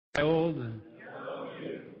Old.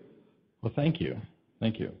 Well, thank you.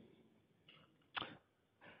 Thank you.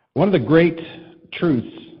 One of the great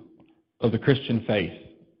truths of the Christian faith,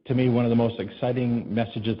 to me, one of the most exciting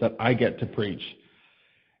messages that I get to preach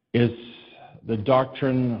is the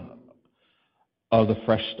doctrine of the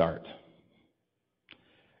fresh start.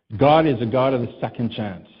 God is a God of the second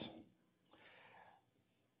chance.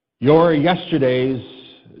 Your yesterdays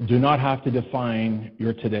do not have to define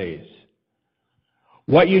your todays.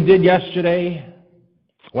 What you did yesterday,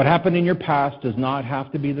 what happened in your past, does not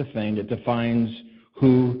have to be the thing that defines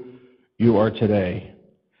who you are today.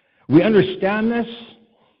 We understand this.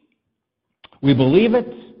 We believe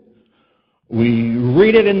it. We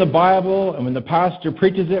read it in the Bible, and when the pastor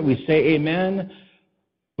preaches it, we say amen.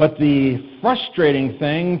 But the frustrating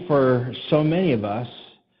thing for so many of us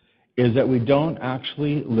is that we don't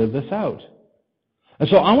actually live this out. And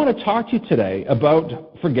so I want to talk to you today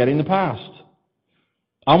about forgetting the past.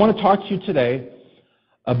 I want to talk to you today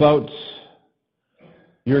about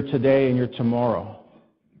your today and your tomorrow.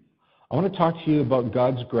 I want to talk to you about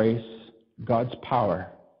God's grace, God's power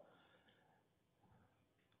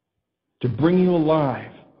to bring you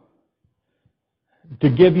alive, to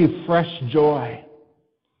give you fresh joy,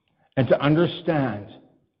 and to understand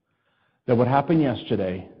that what happened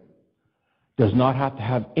yesterday does not have to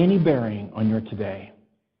have any bearing on your today.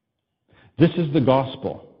 This is the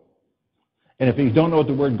gospel. And if you don't know what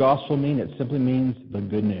the word gospel means, it simply means the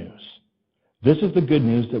good news. This is the good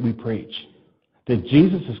news that we preach. That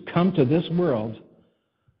Jesus has come to this world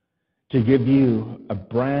to give you a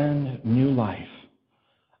brand new life,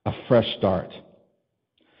 a fresh start.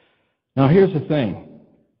 Now here's the thing.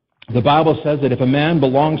 The Bible says that if a man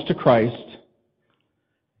belongs to Christ,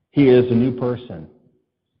 he is a new person.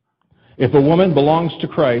 If a woman belongs to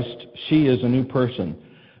Christ, she is a new person.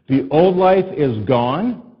 The old life is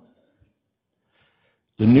gone.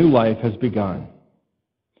 The new life has begun.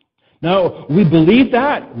 Now, we believe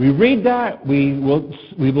that, we read that, we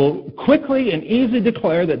will quickly and easily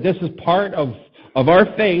declare that this is part of our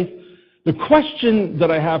faith. The question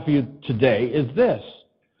that I have for you today is this.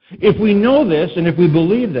 If we know this and if we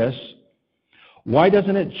believe this, why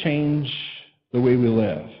doesn't it change the way we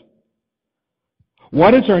live?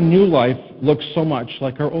 Why does our new life look so much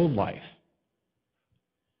like our old life?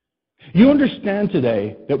 You understand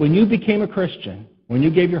today that when you became a Christian, when you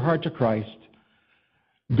gave your heart to Christ,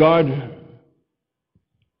 God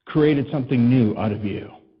created something new out of you.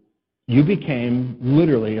 You became,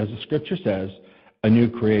 literally, as the Scripture says, a new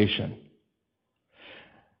creation.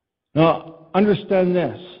 Now, understand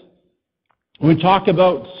this. When we talk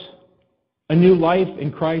about a new life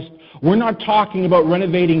in Christ, we're not talking about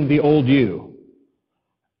renovating the old you.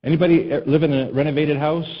 Anybody live in a renovated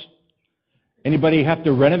house? Anybody have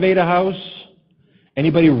to renovate a house?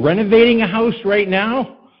 Anybody renovating a house right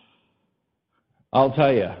now? I'll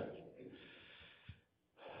tell you.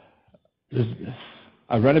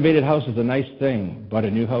 A renovated house is a nice thing, but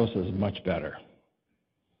a new house is much better.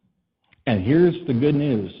 And here's the good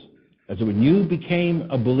news. As when you became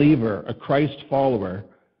a believer, a Christ follower,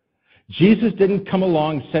 Jesus didn't come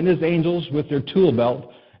along, send his angels with their tool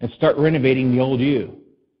belt, and start renovating the old you.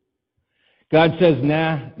 God says,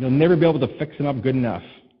 nah, you'll never be able to fix him up good enough.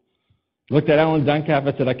 Looked at Alan Duncalf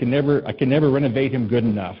and said, I can never renovate him good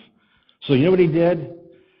enough. So you know what he did?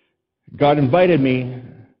 God invited me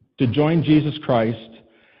to join Jesus Christ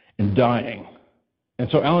in dying. And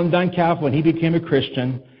so Alan Duncalf, when he became a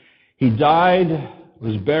Christian, he died,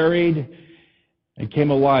 was buried, and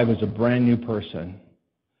came alive as a brand new person.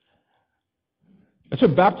 That's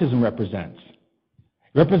what baptism represents.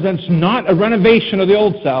 It represents not a renovation of the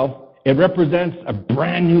old self. It represents a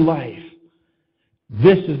brand new life.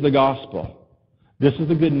 This is the gospel. This is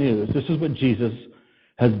the good news. This is what Jesus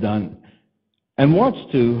has done and wants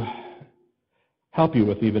to help you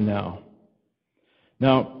with even now.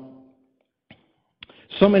 Now,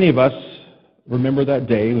 so many of us remember that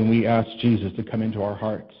day when we asked Jesus to come into our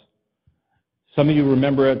hearts. Some of you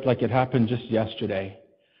remember it like it happened just yesterday.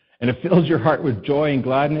 And it fills your heart with joy and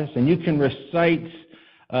gladness, and you can recite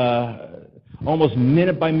almost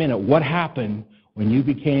minute by minute what happened when you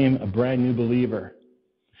became a brand new believer.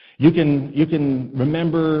 You can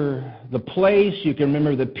remember the place, you can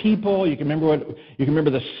remember the people, you can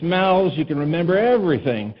remember the smells, you can remember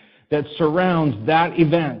everything that surrounds that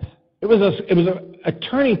event. It was a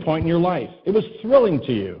turning point in your life. It was thrilling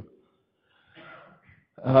to you.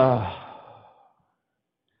 But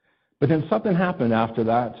then something happened after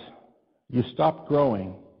that. You stopped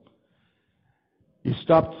growing. You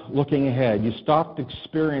stopped looking ahead. You stopped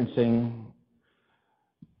experiencing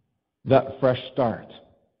that fresh start.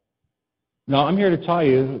 Now, I'm here to tell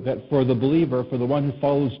you that for the believer, for the one who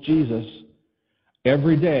follows Jesus,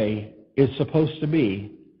 every day is supposed to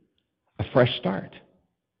be a fresh start.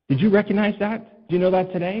 Did you recognize that? Do you know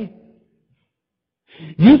that today?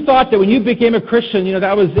 You thought that when you became a Christian,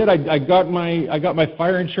 that was it. I got my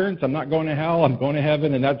fire insurance. I'm not going to hell. I'm going to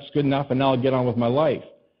heaven, and that's good enough, and now I'll get on with my life.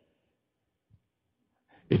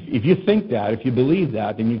 If you think that, if you believe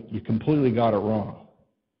that, then you completely got it wrong.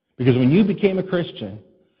 Because when you became a Christian,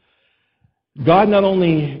 God not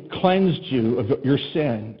only cleansed you of your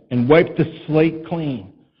sin and wiped the slate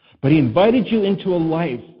clean, but He invited you into a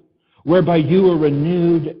life whereby you were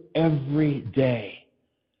renewed every day.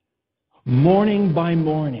 Morning by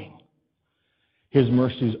morning, His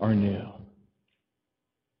mercies are new.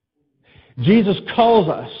 Jesus calls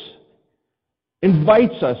us,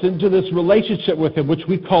 invites us into this relationship with Him, which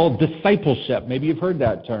we call discipleship. Maybe you've heard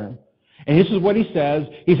that term. And this is what He says.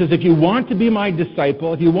 He says, if you want to be my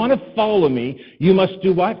disciple, if you want to follow me, you must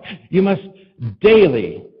do what? You must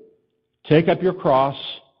daily take up your cross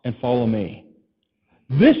and follow me.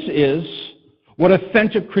 This is what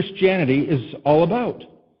authentic Christianity is all about.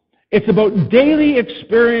 It's about daily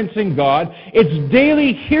experiencing God. It's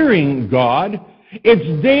daily hearing God.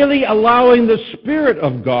 It's daily allowing the Spirit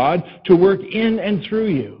of God to work in and through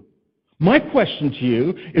you. My question to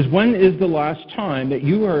you is, when is the last time that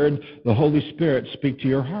you heard the Holy Spirit speak to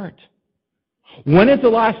your heart? When is the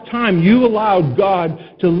last time you allowed God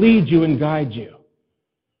to lead you and guide you?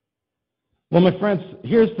 Well, my friends,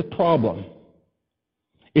 here's the problem.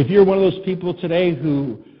 If you're one of those people today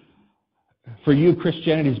who, for you,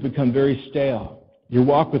 Christianity has become very stale. Your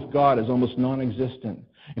walk with God is almost non-existent.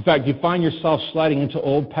 In fact, you find yourself sliding into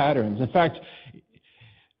old patterns. In fact,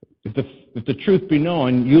 if the truth be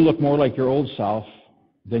known, you look more like your old self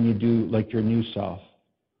than you do like your new self.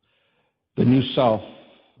 The new self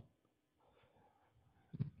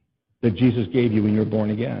that Jesus gave you when you were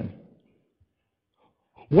born again.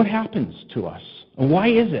 What happens to us? And why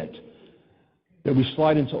is it that we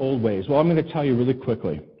slide into old ways? Well, I'm going to tell you really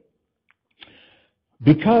quickly.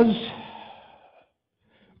 Because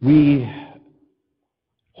we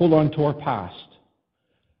hold on to our past.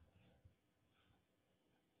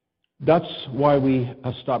 That's why we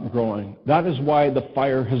have stopped growing. That is why the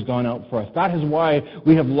fire has gone out for us. That is why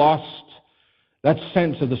we have lost that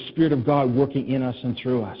sense of the Spirit of God working in us and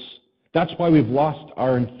through us. That's why we've lost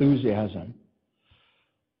our enthusiasm.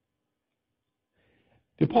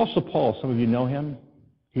 The Apostle Paul, some of you know him.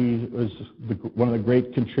 He was one of the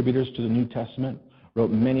great contributors to the New Testament, wrote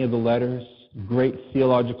many of the letters, great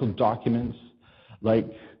theological documents like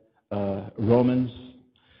Romans,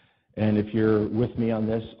 and if you're with me on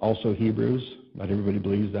this, also Hebrews. Not everybody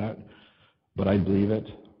believes that, but I believe it.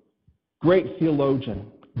 Great theologian,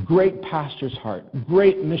 great pastor's heart,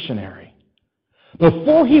 great missionary.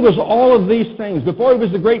 Before he was all of these things, before he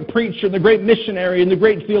was the great preacher, the great missionary, and the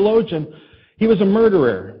great theologian, he was a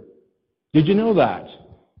murderer. Did you know that?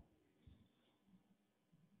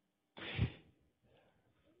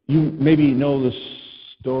 You maybe know the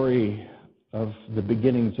story of the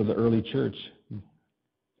beginnings of the early church.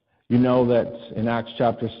 You know that in Acts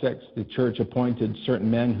chapter 6, the church appointed certain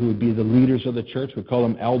men who would be the leaders of the church. We call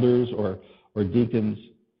them elders or deacons.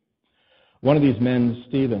 One of these men,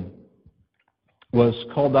 Stephen, was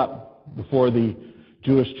called up before the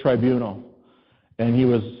Jewish tribunal, and he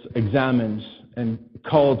was examined and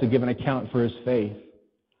called to give an account for his faith.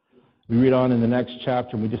 We read on in the next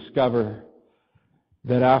chapter, and we discover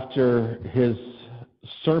that after his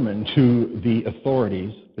sermon to the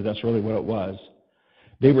authorities, because that's really what it was,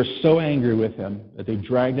 they were so angry with him that they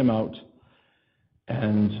dragged him out,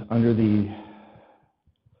 and under the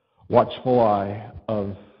watchful eye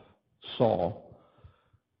of Saul,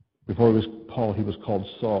 before he was Paul, he was called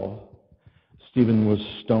Saul, Stephen was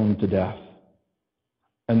stoned to death.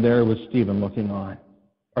 And there was Stephen looking on,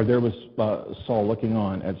 or there was Saul looking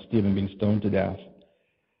on at Stephen being stoned to death.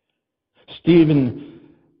 Stephen,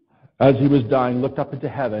 as he was dying, looked up into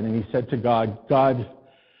heaven and he said to God, God,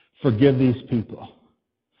 forgive these people.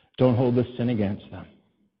 Don't hold this sin against them.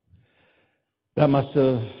 That must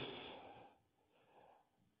have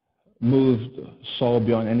moved Saul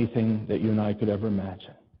beyond anything that you and I could ever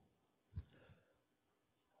imagine.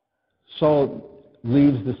 Saul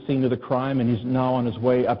leaves the scene of the crime and he's now on his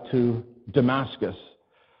way up to Damascus,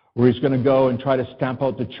 where he's going to go and try to stamp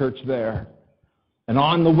out the church there. And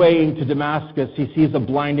on the way to Damascus, he sees a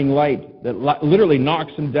blinding light that literally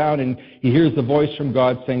knocks him down, and he hears the voice from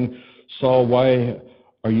God saying, Saul, why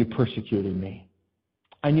are you persecuting me?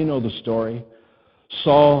 And you know the story.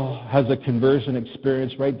 Saul has a conversion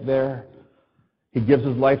experience right there. He gives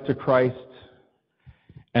his life to Christ.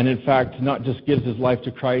 And in fact, not just gives his life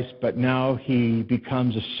to Christ, but now he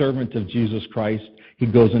becomes a servant of Jesus Christ. He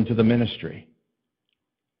goes into the ministry.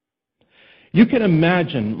 You can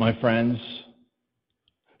imagine, my friends,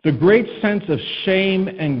 the great sense of shame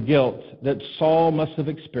and guilt that Saul must have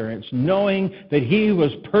experienced, knowing that he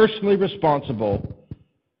was personally responsible,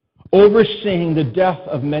 overseeing the death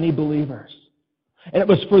of many believers. And it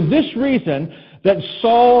was for this reason that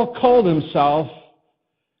Saul called himself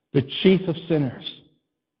the chief of sinners.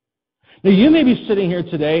 Now, you may be sitting here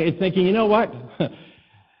today and thinking, you know what?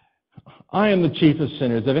 I am the chief of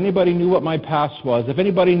sinners. If anybody knew what my past was, if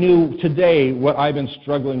anybody knew today what I've been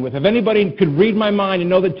struggling with, if anybody could read my mind and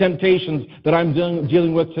know the temptations that I'm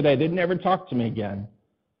dealing with today, they'd never talk to me again.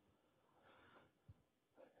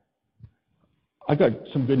 I've got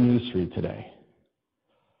some good news for you today.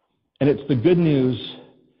 And it's the good news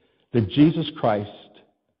that Jesus Christ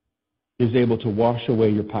is able to wash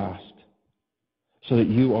away your past so that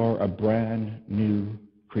you are a brand new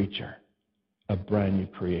creature, a brand new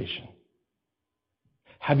creation.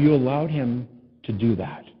 Have you allowed him to do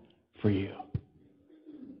that for you?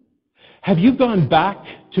 Have you gone back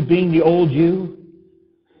to being the old you?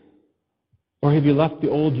 Or have you left the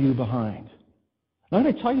old you behind? Now,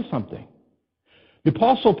 let me tell you something. The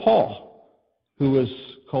Apostle Paul, who was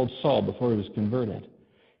called Saul before he was converted,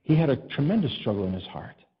 he had a tremendous struggle in his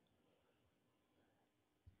heart.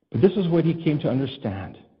 But this is what he came to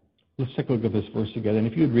understand. Let's take a look at this verse together, and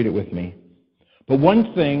if you would read it with me. But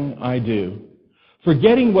one thing I do,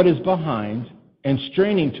 forgetting what is behind and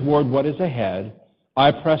straining toward what is ahead,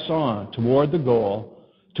 I press on toward the goal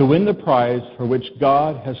to win the prize for which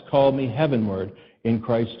God has called me heavenward in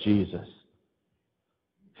Christ Jesus.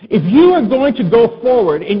 If you are going to go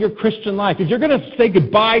forward in your Christian life, if you're going to say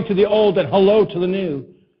goodbye to the old and hello to the new,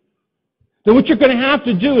 then what you're going to have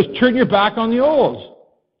to do is turn your back on the old.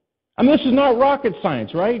 I mean, this is not rocket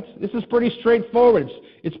science, right? This is pretty straightforward.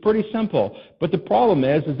 It's pretty simple. But the problem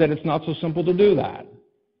is that it's not so simple to do that.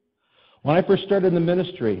 When I first started in the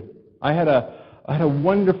ministry, I had a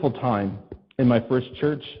wonderful time in my first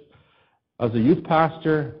church. I was a youth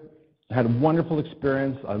pastor. I had a wonderful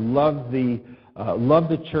experience. I loved the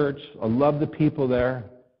church. I loved the people there.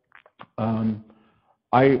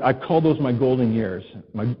 I call those my golden years,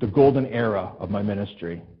 the golden era of my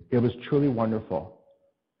ministry. It was truly wonderful.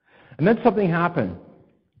 And then something happened.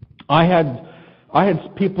 I had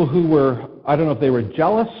people who were, I don't know if they were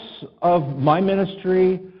jealous of my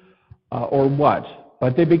ministry or what,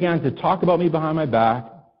 but they began to talk about me behind my back.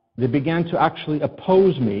 They began to actually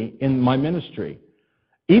oppose me in my ministry.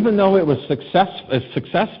 Even though it was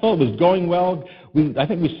successful, it was going well. I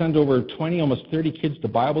think we sent over 20, almost 30 kids to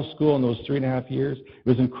Bible school in those 3.5 years. It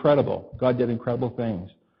was incredible. God did incredible things.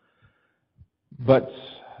 But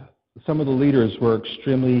some of the leaders were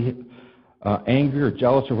extremely angry or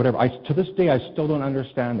jealous or whatever. To this day, I still don't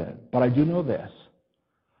understand it. But I do know this,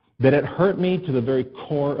 that it hurt me to the very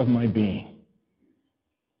core of my being.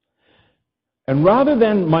 And rather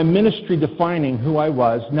than my ministry defining who I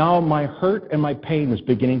was, now my hurt and my pain was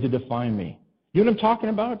beginning to define me. You know what I'm talking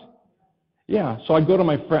about? Yeah. So I'd go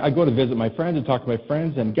to visit my friends and talk to my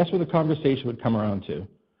friends, and guess what the conversation would come around to?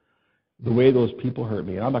 The way those people hurt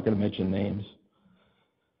me. And I'm not going to mention names.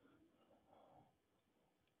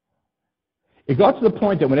 It got to the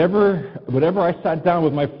point that whenever I sat down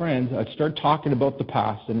with my friends, I'd start talking about the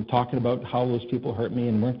past and talking about how those people hurt me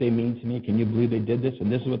and weren't they mean to me? Can you believe they did this? And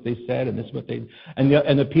this is what they said, and this is what they... And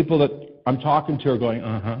the people that I'm talking to are going,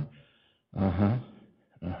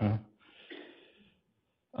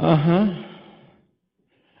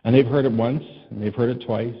 And they've heard it once, and they've heard it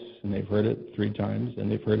twice, and they've heard it 3 times, and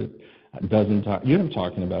they've heard it a dozen times. You know what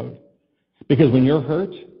I'm talking about. Because when you're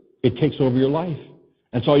hurt, it takes over your life.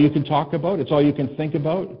 That's all you can talk about. It's all you can think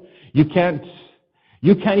about. You can't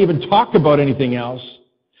even talk about anything else.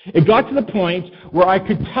 It got to the point where I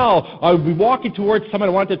could tell I would be walking towards someone,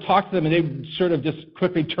 I wanted to talk to them, and they would sort of just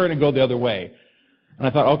quickly turn and go the other way. And I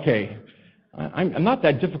thought, okay, I'm not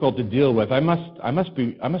that difficult to deal with. I must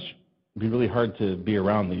be really hard to be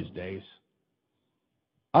around these days.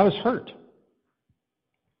 I was hurt.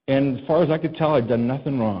 And as far as I could tell, I'd done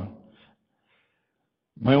nothing wrong.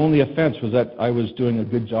 My only offense was that I was doing a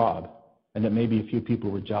good job and that maybe a few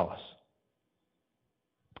people were jealous.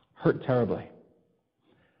 Hurt terribly.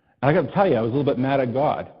 And I got to tell you, I was a little bit mad at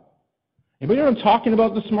God. Anybody know what I'm talking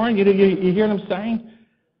about this morning? You hear what I'm saying?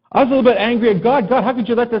 I was a little bit angry at God. God, how could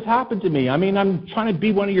you let this happen to me? I mean, I'm trying to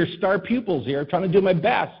be one of your star pupils here, trying to do my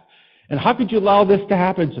best. And how could you allow this to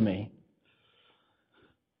happen to me?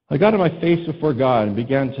 I got on my face before God and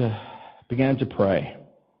began to pray.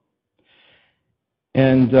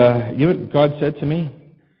 And you know what God said to me?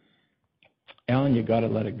 Alan, you got to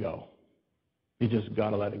let it go. You just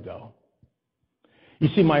got to let it go. You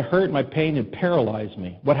see, my hurt, my pain had paralyzed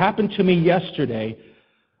me. What happened to me yesterday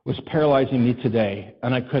was paralyzing me today,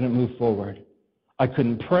 and I couldn't move forward. I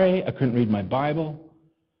couldn't pray. I couldn't read my Bible.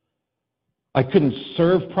 I couldn't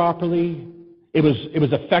serve properly. It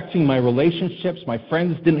was affecting my relationships. My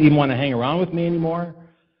friends didn't even want to hang around with me anymore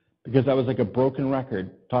because I was like a broken record,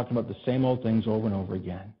 talking about the same old things over and over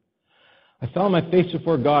again. I fell on my face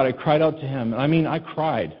before God. I cried out to Him. I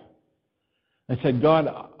cried. I said, God,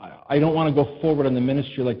 I don't want to go forward in the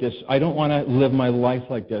ministry like this. I don't want to live my life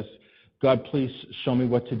like this. God, please show me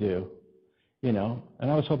what to do. And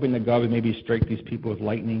I was hoping that God would maybe strike these people with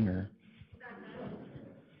lightning or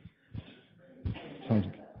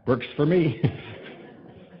works for me.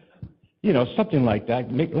 Something like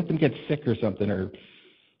that. Let them get sick or something, or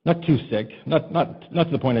not too sick, not to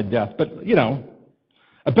the point of death, but,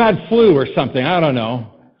 a bad flu or something. I don't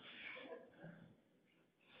know.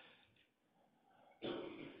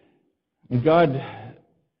 And God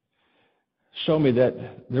showed me that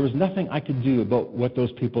there was nothing I could do about what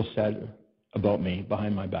those people said about me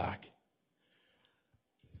behind my back.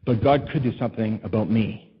 But God could do something about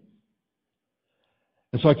me.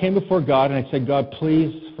 And so I came before God and I said, God,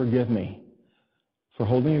 please forgive me for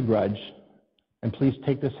holding a grudge, and please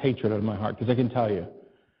take this hatred out of my heart, because I can tell you,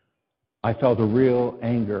 I felt a real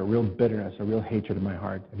anger, a real bitterness, a real hatred in my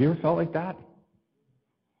heart. Have you ever felt like that?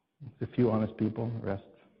 A few honest people, the rest.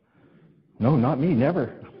 No, not me,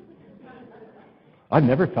 never. I've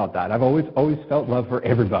never felt that. I've always felt love for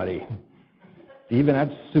everybody, even at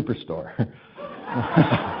Superstore.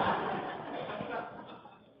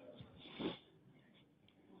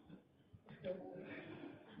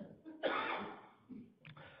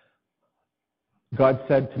 God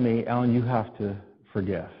said to me, Alan, you have to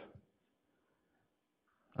forgive.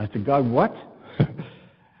 I said, God, what?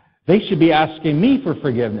 They should be asking me for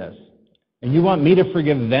forgiveness. And you want me to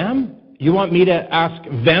forgive them? You want me to ask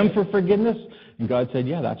them for forgiveness? And God said,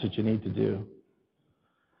 yeah, that's what you need to do.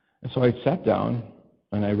 And so I sat down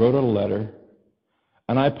and I wrote out a letter,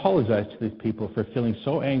 and I apologized to these people for feeling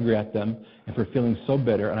so angry at them and for feeling so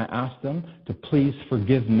bitter, and I asked them to please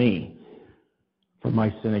forgive me for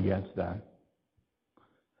my sin against them.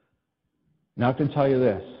 Now I can tell you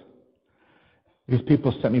this. These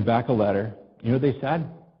people sent me back a letter. You know what they said?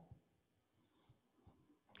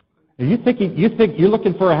 You think you're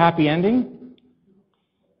looking for a happy ending?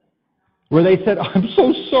 Where they said, I'm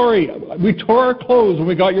so sorry. We tore our clothes when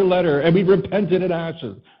we got your letter, and we repented in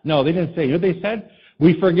ashes. No, they didn't say. You know what they said?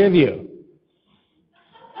 We forgive you.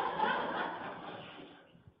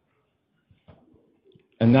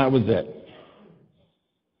 And that was it.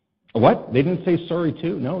 What? They didn't say sorry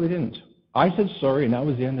too? No, they didn't. I said sorry, and that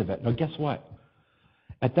was the end of it. Now, guess what?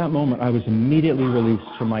 At that moment, I was immediately released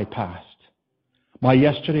from my past. My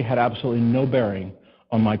yesterday had absolutely no bearing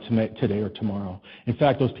on my today or tomorrow. In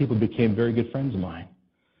fact, those people became very good friends of mine.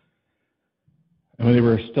 And when they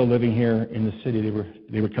were still living here in the city,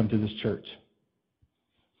 they would come to this church.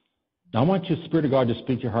 Now, I want you, Spirit of God, to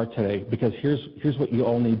speak to your heart today, because here's what you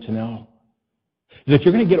all need to know. That if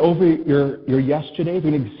you're going to get over your yesterday, if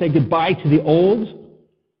you're going to say goodbye to the old,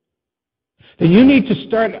 then you need to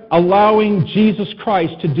start allowing Jesus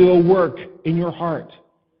Christ to do a work in your heart,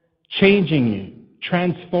 changing you,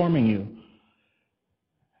 transforming you,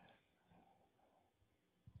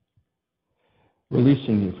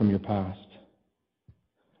 releasing you from your past.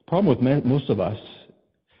 The problem with most of us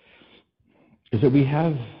is that we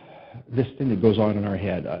have this thing that goes on in our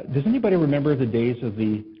head. Does anybody remember the days of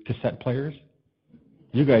the cassette players?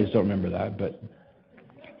 You guys don't remember that, but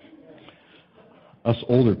us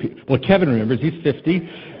older people. Well, Kevin remembers. He's 50.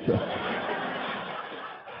 So.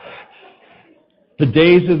 The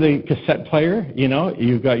days of the cassette player, you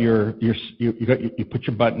got you put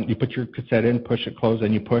your button, you put your cassette in, push it close,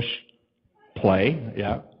 and you push play.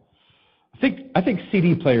 Yeah. I think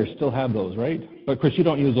CD players still have those, right? But of course you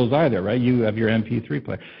don't use those either, right? You have your MP3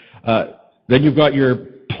 player. Then you've got your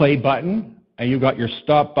play button, and you've got your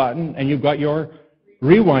stop button, and you've got your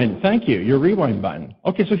rewind. Thank you, your rewind button.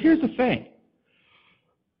 Okay, so here's the thing.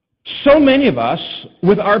 So many of us,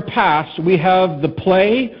 with our past, we have the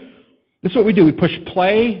play. This is what we do. We push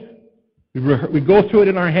play. We go through it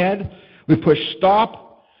in our head. We push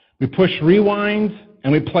stop. We push rewind,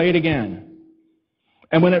 and we play it again.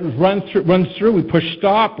 And when it runs through, we push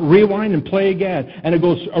stop, rewind, and play again. And it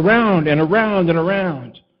goes around and around and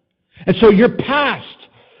around. And so your past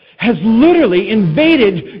has literally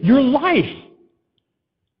invaded your life.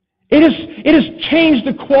 It has changed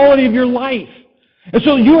the quality of your life. And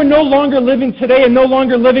so you are no longer living today and no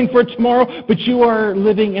longer living for tomorrow, but you are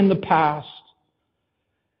living in the past.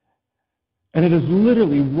 And it has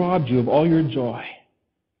literally robbed you of all your joy.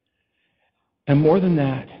 And more than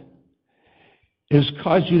that, it has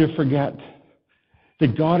caused you to forget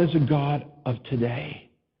that God is a God of today.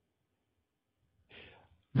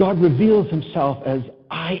 God reveals himself as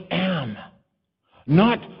I am.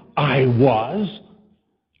 Not I was,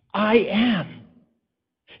 I am.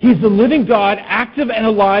 He's the living God, active and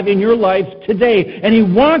alive in your life today. And he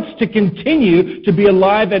wants to continue to be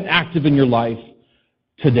alive and active in your life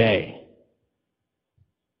today.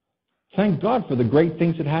 Thank God for the great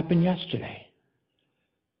things that happened yesterday.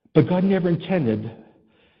 But God never intended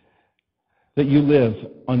that you live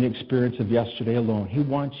on the experience of yesterday alone. He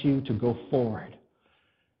wants you to go forward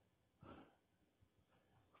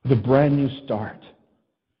with a brand new start.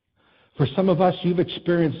 For some of us, you've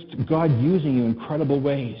experienced God using you in incredible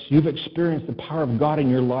ways. You've experienced the power of God in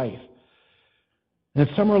your life. And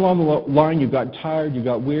if somewhere along the line you got tired, you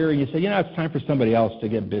got weary, you say, it's time for somebody else to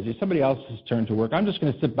get busy. Somebody else's turn to work. I'm just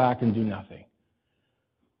going to sit back and do nothing.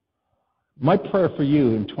 My prayer for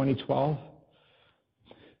you in 2012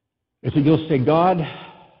 is that you'll say, God,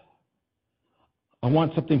 I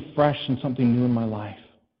want something fresh and something new in my life.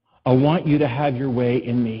 I want you to have your way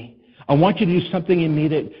in me. I want you to do something in me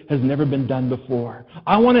that has never been done before.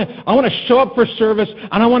 I want to show up for service,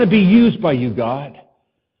 and I want to be used by you, God.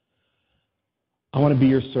 I want to be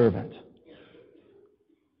your servant.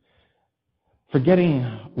 Forgetting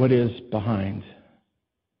what is behind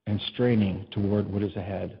and straining toward what is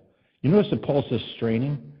ahead. You notice that Paul says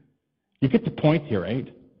straining? You get the point here,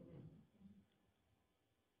 right?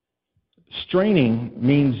 Straining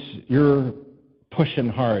means you're pushing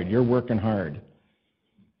hard, you're working hard.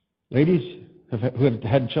 Ladies who have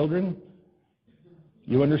had children,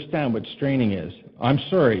 you understand what straining is. I'm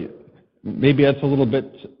sorry, maybe that's a little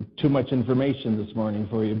bit too much information this morning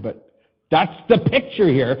for you, but that's the picture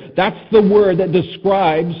here. That's the word that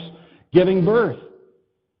describes giving birth.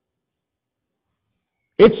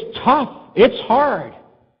 It's tough. It's hard.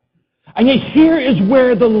 And yet here is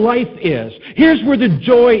where the life is. Here's where the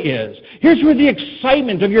joy is. Here's where the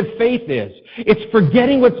excitement of your faith is. It's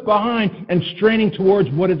forgetting what's behind and straining towards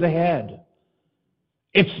what is ahead.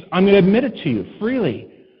 I'm going to admit it to you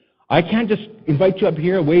freely. I can't just invite you up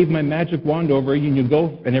here, wave my magic wand over you, and you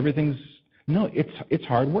go and everything's... No, it's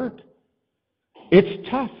hard work. It's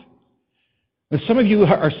tough. And some of you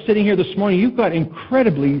are sitting here this morning, you've got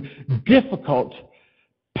incredibly difficult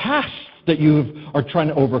pasts that you are trying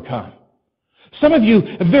to overcome. Some of you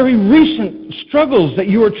have very recent struggles that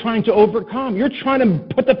you are trying to overcome. You're trying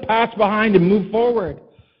to put the past behind and move forward.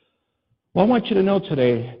 Well, I want you to know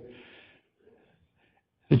today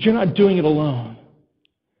that you're not doing it alone.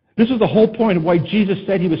 This is the whole point of why Jesus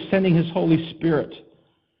said he was sending his Holy Spirit,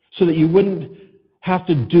 so that you wouldn't have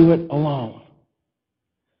to do it alone.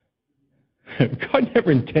 God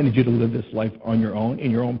never intended you to live this life on your own,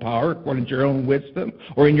 in your own power, according to your own wisdom,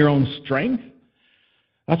 or in your own strength.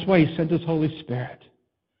 That's why he sent his Holy Spirit.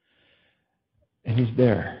 And he's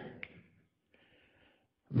there,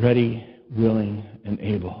 ready, willing, and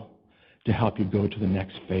able to help you go to the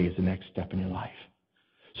next phase, the next step in your life.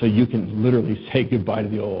 So you can literally say goodbye to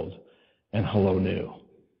the old and hello new.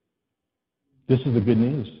 This is the good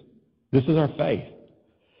news. This is our faith.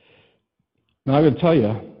 Now I'm going to tell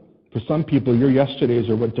you, for some people, your yesterdays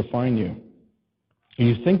are what define you. And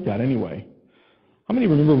you think that anyway. How many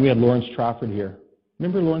remember we had Lawrence Trafford here?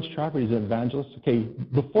 Remember Lawrence Trafford? He's an evangelist. Okay,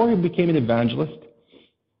 before he became an evangelist,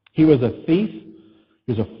 he was a thief,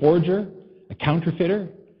 he was a forger, a counterfeiter.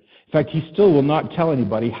 In fact, he still will not tell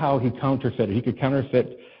anybody how he counterfeited. He could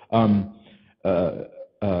counterfeit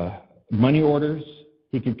money orders.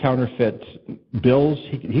 He could counterfeit bills.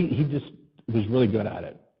 He just was really good at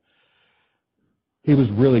it. He was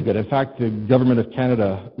really good. In fact, the government of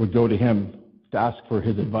Canada would go to him to ask for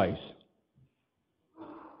his advice.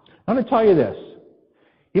 I'm going to tell you this.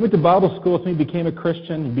 He went to Bible school with me, became a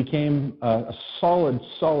Christian, he became a solid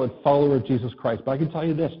follower of Jesus Christ. But I can tell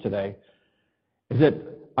you this today, is that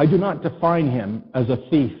I do not define him as a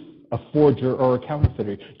thief, a forger, or a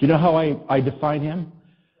counterfeiter. Do you know how I define him?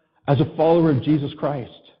 As a follower of Jesus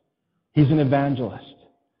Christ. He's an evangelist.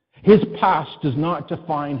 His past does not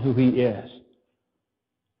define who he is.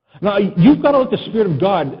 Now, you've got to let the Spirit of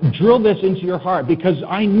God drill this into your heart, because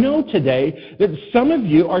I know today that some of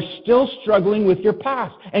you are still struggling with your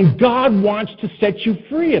past, and God wants to set you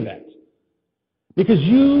free of it. Because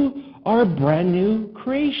you are a brand new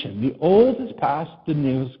creation. The old has passed, the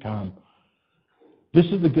new has come. This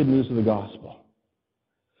is the good news of the gospel.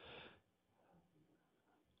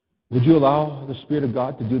 Would you allow the Spirit of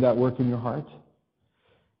God to do that work in your heart?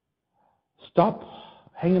 Stop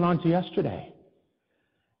hanging on to yesterday.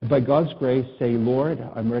 And by God's grace, say, Lord,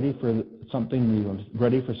 I'm ready for something new. I'm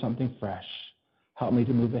ready for something fresh. Help me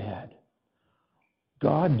to move ahead.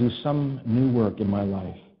 God, do some new work in my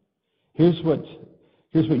life. Here's what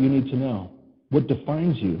you need to know. What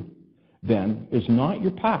defines you, then, is not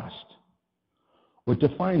your past. What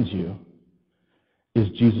defines you is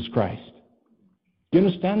Jesus Christ. Do you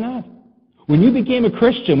understand that? When you became a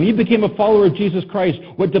Christian, when you became a follower of Jesus Christ,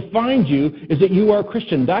 what defines you is that you are a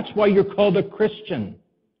Christian. That's why you're called a Christian.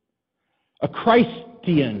 A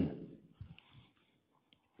Christian.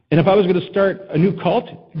 And if I was going to start a new cult,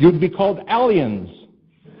 you'd be called Aliens.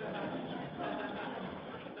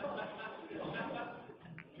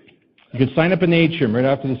 You can sign up in Atrium right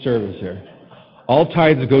after the service here. All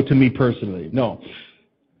tithes go to me personally. No.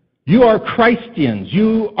 You are Christians.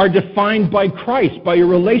 You are defined by Christ, by your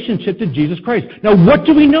relationship to Jesus Christ. Now, what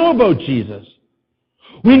do we know about Jesus?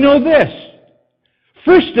 We know this.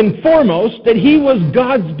 First and foremost, that he was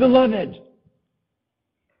God's beloved.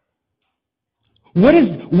 What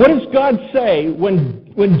does God say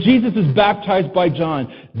when Jesus is baptized by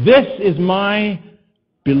John? This is my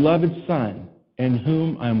beloved Son, in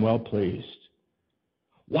whom I am well pleased.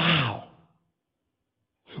 Wow.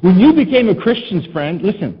 When you became a Christian's friend,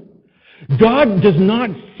 listen, God does not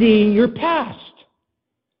see your past.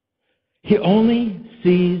 He only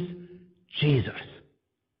sees Jesus.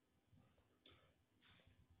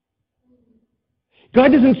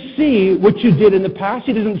 God doesn't see what you did in the past.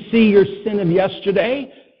 He doesn't see your sin of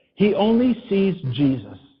yesterday. He only sees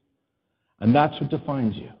Jesus. And that's what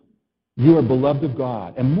defines you. You are beloved of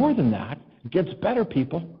God. And more than that, it gets better,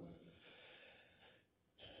 people.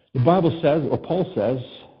 The Bible says, or Paul says,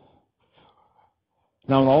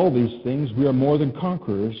 now in all these things we are more than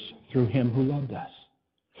conquerors through him who loved us.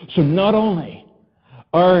 So not only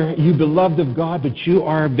are you beloved of God, but you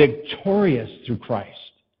are victorious through Christ.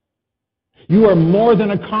 You are more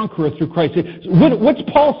than a conqueror through Christ. What's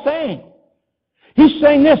Paul saying? He's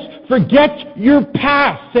saying this, forget your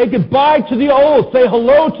past. Say goodbye to the old. Say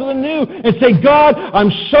hello to the new. And say, God,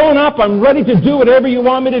 I'm showing up. I'm ready to do whatever you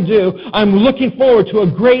want me to do. I'm looking forward to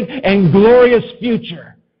a great and glorious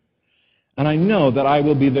future. And I know that I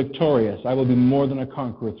will be victorious. I will be more than a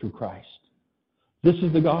conqueror through Christ. This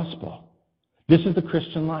is the gospel. This is the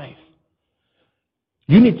Christian life.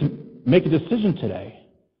 You need to make a decision today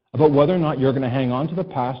about whether or not you're going to hang on to the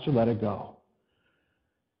past or let it go.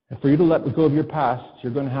 And for you to let go of your past,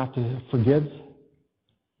 you're going to have to forgive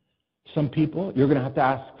some people. You're going to have to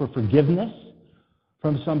ask for forgiveness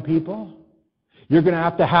from some people. You're going to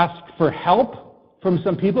have to ask for help from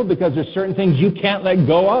some people because there's certain things you can't let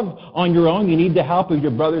go of on your own. You need the help of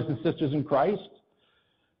your brothers and sisters in Christ.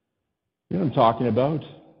 You know what I'm talking about.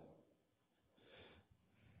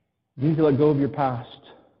 You need to let go of your past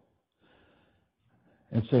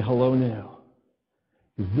and say, hello now.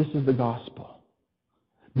 This is the gospel.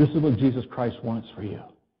 This is what Jesus Christ wants for you.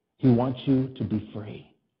 He wants you to be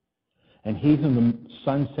free. And he whom the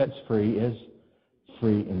Son sets free is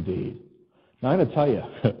free indeed. Now I'm going to tell you,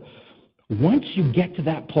 once you get to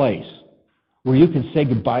that place where you can say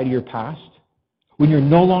goodbye to your past, when you're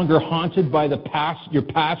no longer haunted by the past, your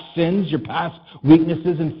past sins, your past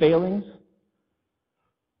weaknesses and failings,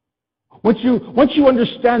 once you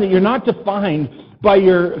understand that you're not defined by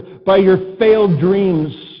your failed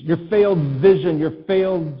dreams, your failed vision, your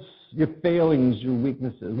failings, your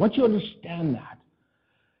weaknesses. Once you understand that,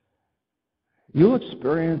 you'll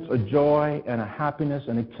experience a joy and a happiness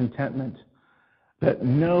and a contentment that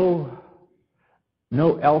no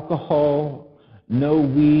alcohol, no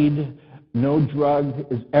weed, no drug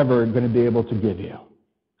is ever going to be able to give you.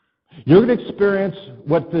 You're going to experience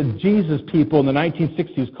what the Jesus people in the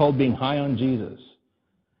 1960s called being high on Jesus.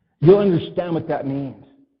 You'll understand what that means.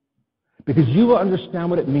 Because you will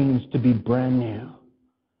understand what it means to be brand new.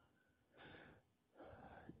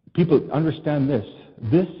 People, understand this.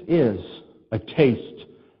 This is a taste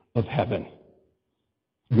of heaven.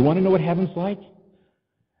 You want to know what heaven's like?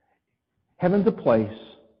 Heaven's a place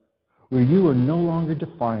where you are no longer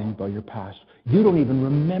defined by your past. You don't even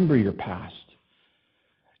remember your past.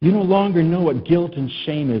 You no longer know what guilt and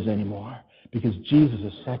shame is anymore because Jesus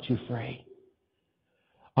has set you free.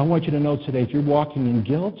 I want you to know today, if you're walking in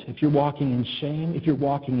guilt, if you're walking in shame, if you're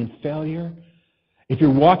walking in failure, if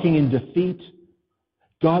you're walking in defeat,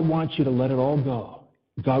 God wants you to let it all go.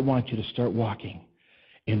 God wants you to start walking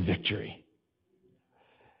in victory.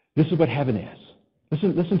 This is what heaven is.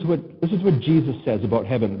 Listen to what Jesus says about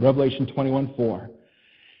heaven, Revelation 21:4.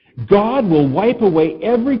 God will wipe away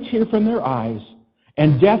every tear from their eyes,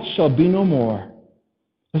 and death shall be no more.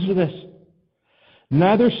 Listen to this.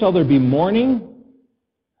 Neither shall there be mourning.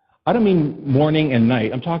 I don't mean morning and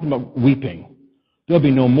night. I'm talking about weeping. There'll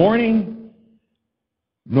be no mourning,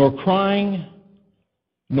 nor crying,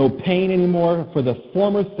 no pain anymore, for the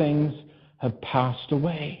former things have passed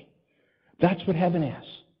away. That's what heaven is.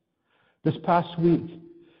 This past week,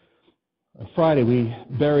 Friday, we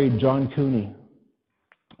buried John Cooney.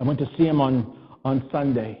 I went to see him on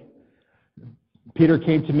Sunday. Peter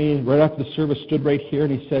came to me right after the service, stood right here,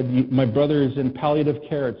 and he said, my brother is in palliative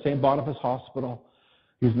care at St. Boniface Hospital.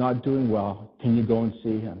 He's not doing well. Can you go and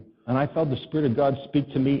see him? And I felt the Spirit of God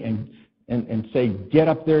speak to me and say, get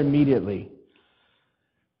up there immediately.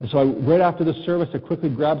 And so right after the service, I quickly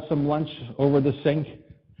grabbed some lunch over the sink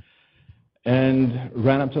and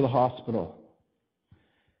ran up to the hospital.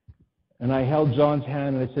 And I held John's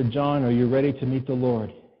hand and I said, John, are you ready to meet the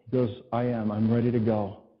Lord? He goes, I am. I'm ready to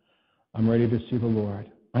go. I'm ready to see the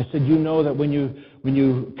Lord. I said, you know that when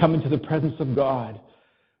you come into the presence of God,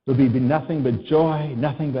 there'll be nothing but joy,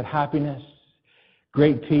 nothing but happiness,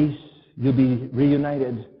 great peace. You'll be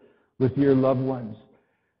reunited with your loved ones.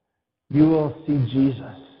 You will see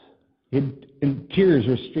Jesus. And tears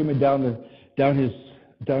were streaming down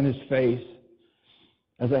his face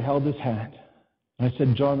as I held his hand. And I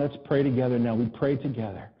said, John, let's pray together now. We prayed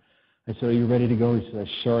together. I said, are you ready to go? He said,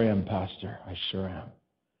 I sure am, Pastor. I sure am.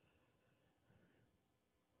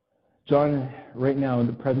 John, right now in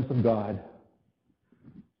the presence of God,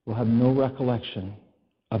 will have no recollection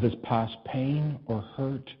of his past pain or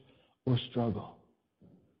hurt or struggle.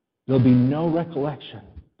 There'll be no recollection.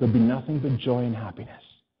 There'll be nothing but joy and happiness.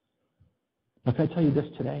 Now, can I tell you this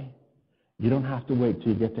today? You don't have to wait till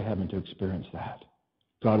you get to heaven to experience that.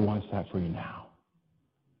 God wants that for you now.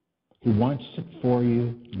 He wants it for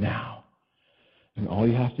you now. And all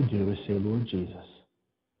you have to do is say, Lord Jesus,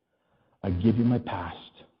 I give you my past.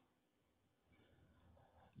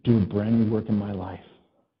 Do a brand new work in my life.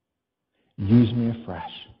 Use me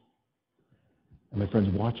afresh. And my friends,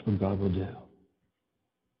 watch what God will do.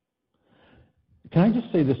 Can I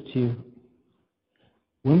just say this to you?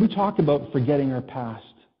 When we talk about forgetting our past,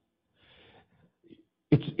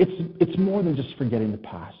 it's more than just forgetting the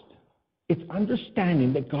past. It's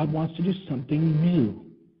understanding that God wants to do something new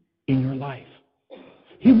in your life.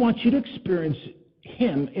 He wants you to experience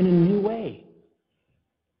Him in a new way.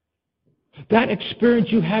 That experience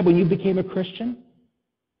you had when you became a Christian,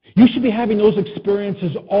 you should be having those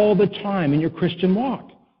experiences all the time in your Christian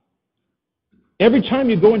walk. Every time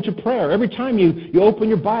you go into prayer, every time you open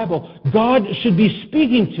your Bible, God should be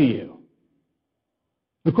speaking to you.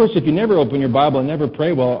 Of course, if you never open your Bible and never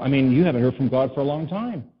pray, well, you haven't heard from God for a long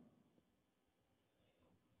time.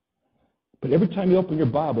 But every time you open your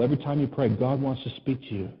Bible, every time you pray, God wants to speak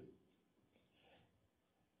to you.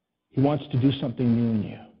 He wants to do something new in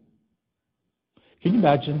you. Can you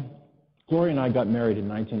imagine? Gloria and I got married in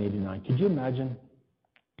 1989. Could you imagine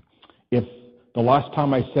if the last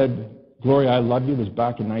time I said, Gloria, I love you, was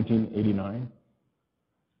back in 1989?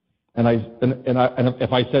 And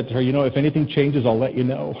if I said to her, if anything changes, I'll let you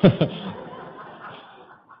know.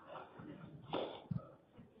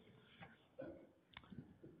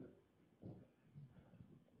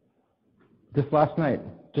 This last night,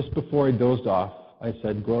 just before I dozed off, I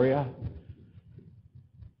said, Gloria,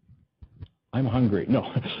 I'm hungry. No,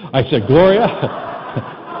 I said, Gloria,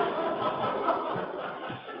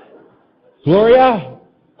 Gloria,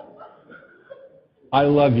 I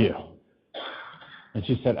love you. And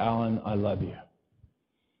she said, Alan, I love you.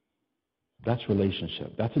 That's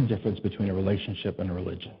relationship. That's the difference between a relationship and a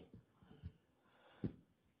religion.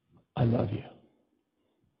 I love you.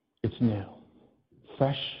 It's new.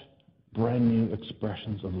 Fresh, brand new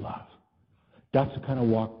expressions of love. That's the kind of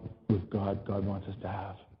walk with God wants us to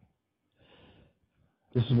have.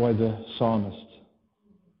 This is why the psalmist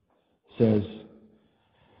says,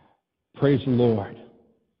 praise the Lord.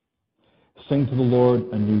 Sing to the Lord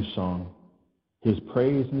a new song. His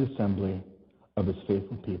praise in the assembly of His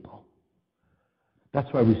faithful people.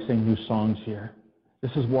 That's why we sing new songs here.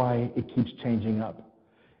 This is why it keeps changing up.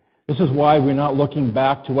 This is why we're not looking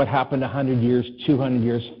back to what happened 100 years, 200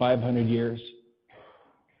 years, 500 years.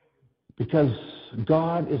 Because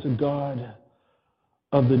God is a God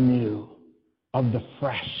of the new, of the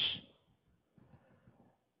fresh.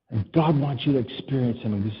 And God wants you to experience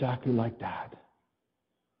Him exactly like that.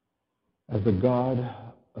 As the God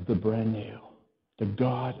of the brand new, the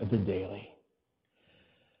God of the daily.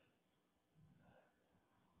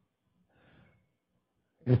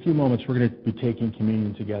 In a few moments, we're going to be taking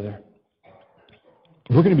communion together.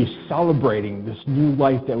 We're going to be celebrating this new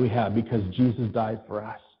life that we have because Jesus died for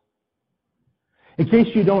us. In case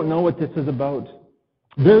you don't know what this is about,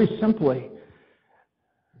 very simply,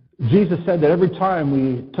 Jesus said that every time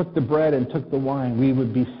we took the bread and took the wine, we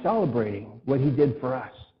would be celebrating what He did for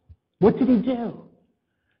us. What did He do?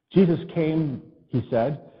 Jesus came, he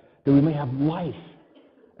said, that we may have life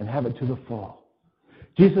and have it to the full.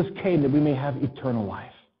 Jesus came that we may have eternal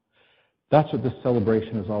life. That's what this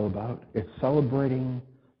celebration is all about. It's celebrating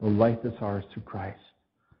the life that's ours through Christ.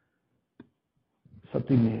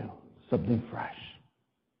 Something new, something fresh.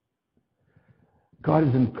 God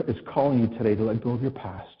is calling you today to let go of your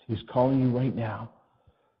past. He's calling you right now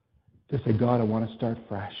to say, God, I want to start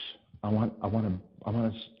fresh. I want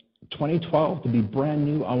 2012 to be brand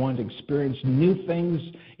new. I want to experience new things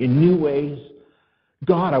in new ways.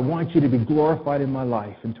 God, I want you to be glorified in my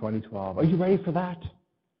life in 2012. Are you ready for that?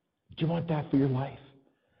 Do you want that for your life?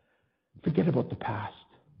 Forget about the past.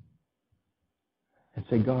 And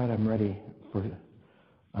say, God, I'm ready for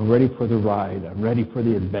the ride. I'm ready for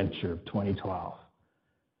the adventure of 2012.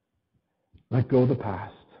 Let go of the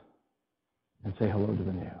past and say hello to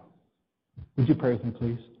the new. Would you pray with me,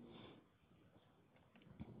 please?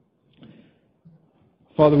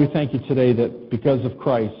 Father, we thank you today that because of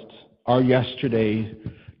Christ, our yesterday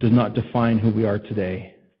does not define who we are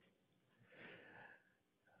today.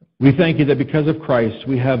 We thank you that because of Christ,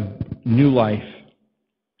 we have new life.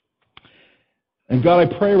 And God,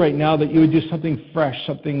 I pray right now that you would do something fresh,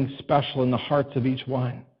 something special in the hearts of each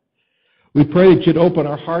one. We pray that you'd open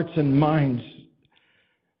our hearts and minds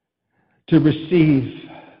to receive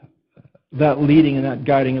that leading and that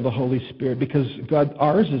guiding of the Holy Spirit, because God,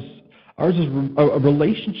 ours is a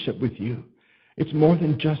relationship with you. It's more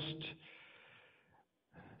than just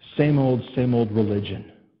same old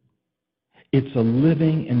religion. It's a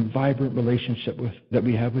living and vibrant relationship that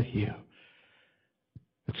we have with you.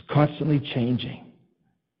 It's constantly changing,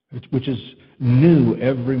 which is new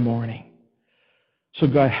every morning. So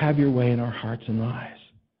God, have your way in our hearts and lives.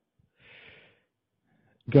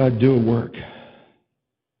 God, do a work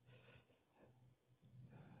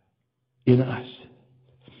in us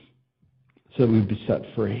so that we'd be set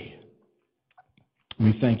free.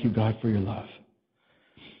 We thank you, God, for your love.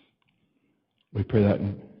 We pray that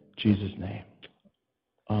in Jesus' name.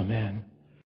 Amen.